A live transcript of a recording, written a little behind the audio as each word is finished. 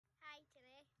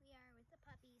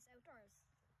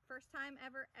first time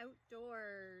ever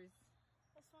outdoors.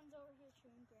 This one's over here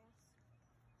chewing grass.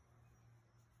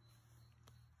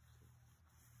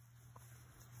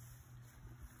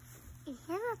 I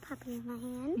have a puppy in my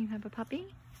hand. You have a puppy?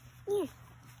 Yeah.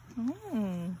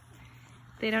 Oh.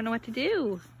 They don't know what to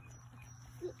do.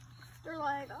 They're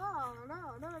like, oh, no.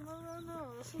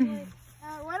 So like,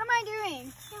 what am I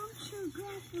doing? Don't chew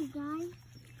grass, you guy.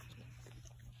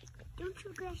 Don't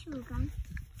chew grass, you guy.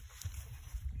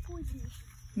 Poisonous.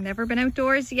 Never been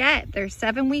outdoors yet. They're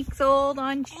 7 weeks old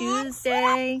on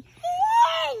Tuesday.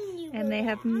 And they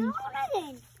have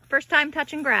first time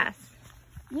touching grass.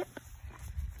 Yep.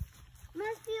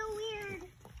 Must feel weird.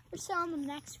 We're selling them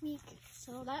next week.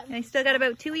 So that They still got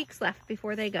about 2 weeks left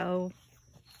before they go.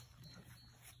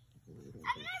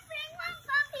 I'm gonna bring one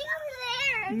puppy over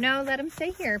there. No, let them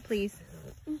stay here, please.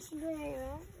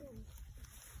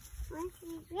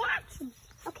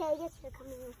 Okay, I guess you're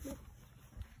coming with me.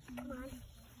 Come on.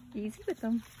 Easy with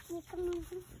them. You come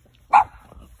with me.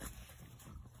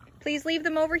 Please leave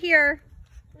them over here.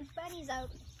 There's bunnies out.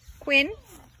 Quinn,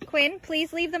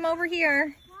 please leave them over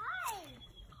here. Why?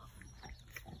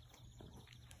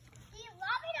 You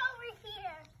love it over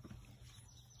here.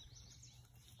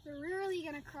 They're really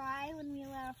gonna cry when we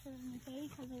allow for them to play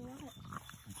because they love it.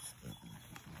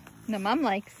 The mom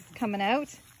likes coming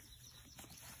out.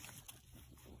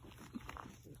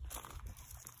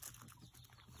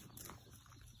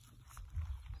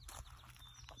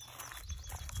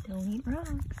 Don't eat rocks.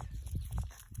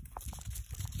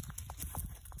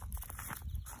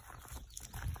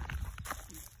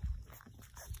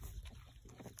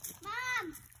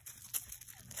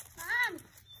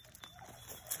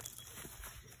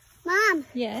 Mom,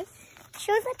 Yes,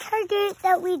 show the target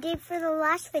that we did for the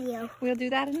last video. we'll do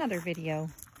that another video.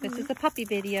 This is a puppy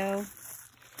video.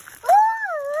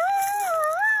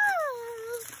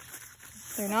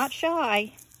 They're not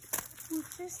shy.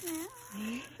 What's this now?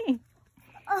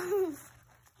 Oh,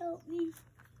 help me.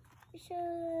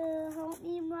 Help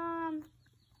me, Mom.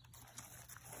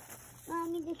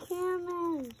 Mommy, the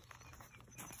camera.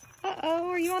 Uh-oh,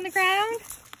 are you on the ground?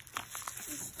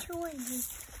 It's chewing me.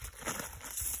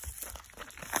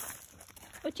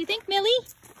 What do you think, Millie?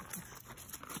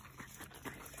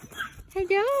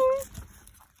 Hello.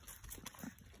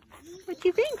 What do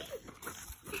you think?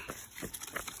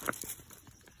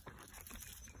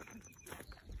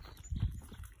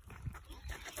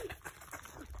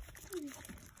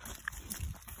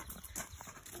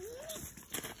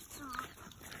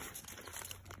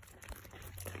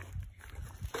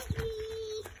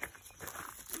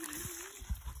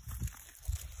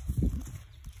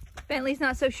 Bentley's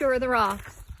not so sure of the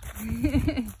rocks.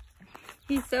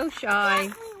 He's so shy.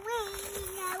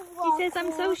 He says,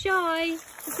 I'm so shy. He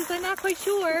says, I'm not quite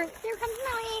sure. Here comes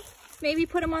Millie. Maybe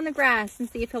put him on the grass and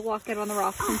see if he'll walk out on the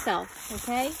rocks himself,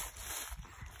 okay?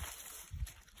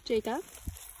 Jacob,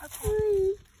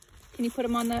 Okay. can you put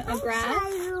him on the grass? Hi,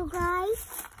 you guys.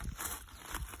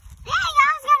 Hey,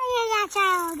 I was gonna get that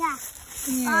child guy.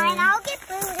 Yeah. Alright, I'll get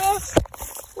Brutus.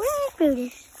 Where is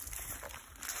Brutus?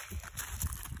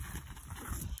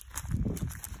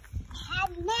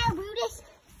 Now, Brutus.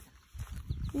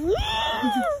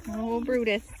 Oh,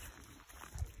 Brutus.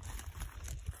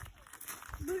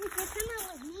 Brutus, come out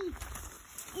with me.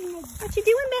 What you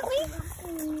doing, Bentley?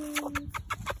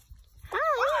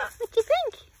 Hi, what you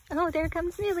think? Oh, there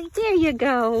comes Millie. There you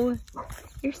go.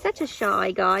 You're such a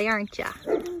shy guy, aren't you?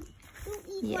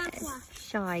 Yes,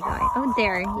 shy guy. Oh,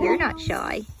 there. You're not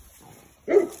shy.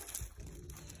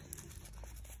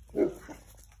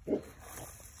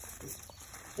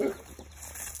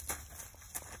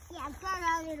 Yeah, I've got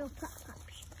our little pups.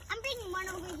 I'm bringing one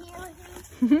over here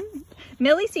with me.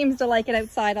 Millie seems to like it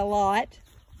outside a lot.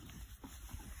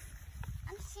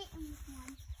 I'm sitting with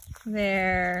one.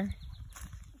 There.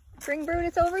 Bring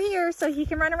Brutus over here so he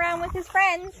can run around with his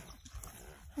friends.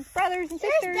 His brothers and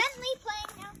sisters. There's Bentley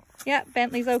playing now. Yep,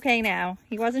 Bentley's okay now.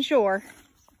 He wasn't sure.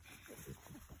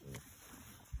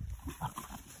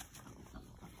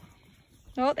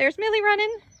 Oh, there's Millie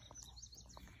running.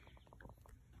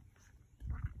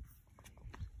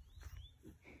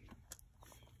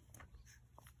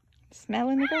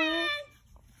 Smelling the grass.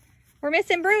 We're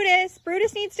missing Brutus.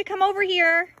 Brutus needs to come over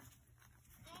here.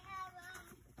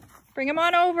 Bring him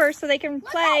on over so they can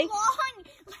play. Look how long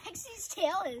Lexi's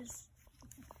tail is.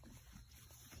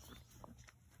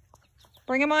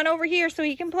 Bring him on over here so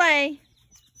he can play.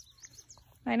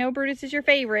 I know Brutus is your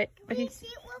favorite, but he's... Sit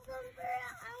with him,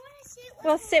 I want to sit with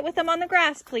Well, sit with him on the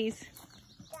grass, please.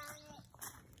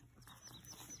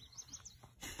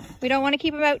 We don't want to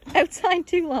keep him outside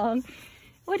too long.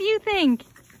 What do you think?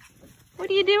 What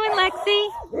are you doing, Lexi?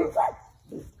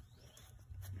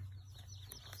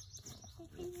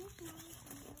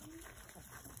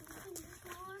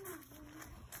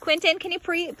 Quentin, can you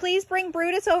please bring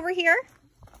Brutus over here?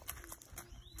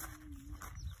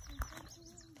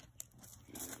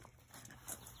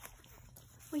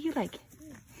 What do you like?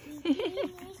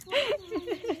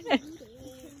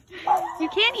 You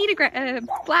can't eat a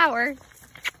flower.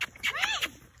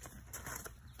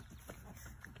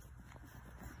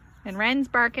 And Ren's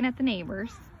barking at the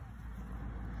neighbors.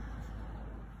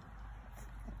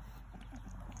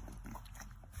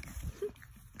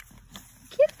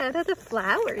 Get out of the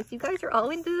flowers. You guys are all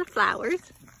into the flowers.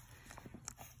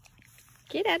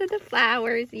 Get out of the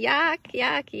flowers. Yuck,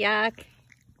 yuck, yuck.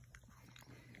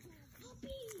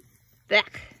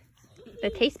 Blech.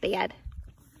 That tastes bad.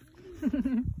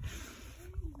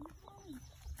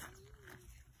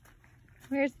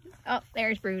 Oh,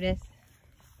 there's Brutus.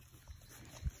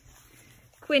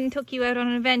 Quinn took you out on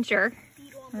an adventure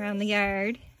around the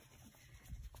yard.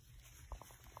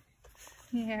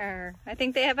 Yeah, I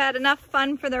think they have had enough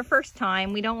fun for their first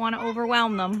time. We don't want to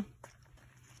overwhelm them.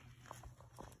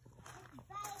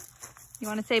 You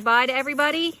want to say bye to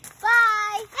everybody?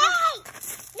 Bye. Hey!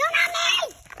 No,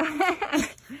 not me!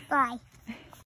 Bye.